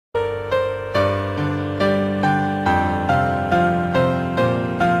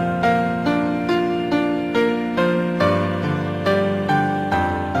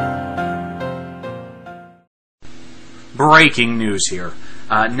Breaking news here.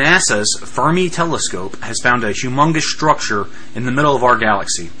 NASA's Fermi telescope has found a humongous structure in the middle of our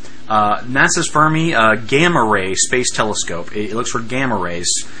galaxy. NASA's Fermi gamma ray space telescope, it looks for gamma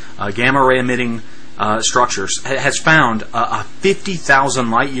rays, gamma ray emitting structures, has found a 50,000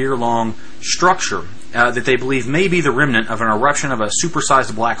 light year long structure that they believe may be the remnant of an eruption of a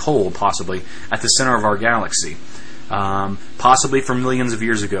supersized black hole, possibly at the center of our galaxy. Possibly from millions of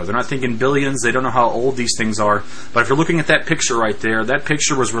years ago. They're not thinking billions. They don't know how old these things are. But if you're looking at that picture right there, that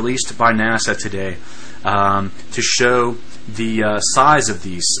picture was released by NASA today to show the size of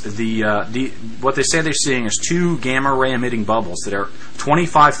these. What they say they're seeing is two gamma ray emitting bubbles that are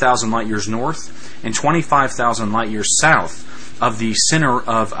 25,000 light years north and 25,000 light years south of the center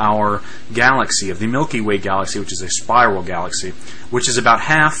of our galaxy, of the Milky Way galaxy, which is a spiral galaxy, which is about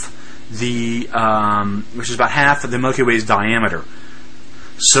half the Milky Way's diameter.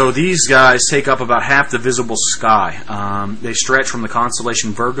 So these guys take up about half the visible sky. They stretch from the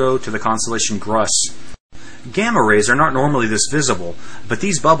constellation Virgo to the constellation Grus. Gamma rays are not normally this visible, but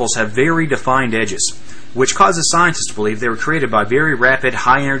these bubbles have very defined edges, which causes scientists to believe they were created by very rapid,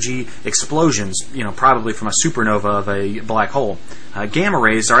 high-energy explosions, probably from a supernova of a black hole. Gamma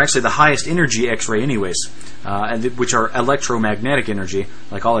rays are actually the highest energy X-ray anyways, which are electromagnetic energy,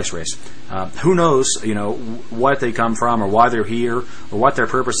 like all X-rays. Who knows, what they come from, or why they're here, or what their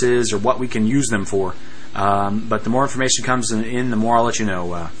purpose is, or what we can use them for. But the more information comes in, the more I'll let you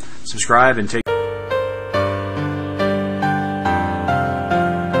know. Subscribe and take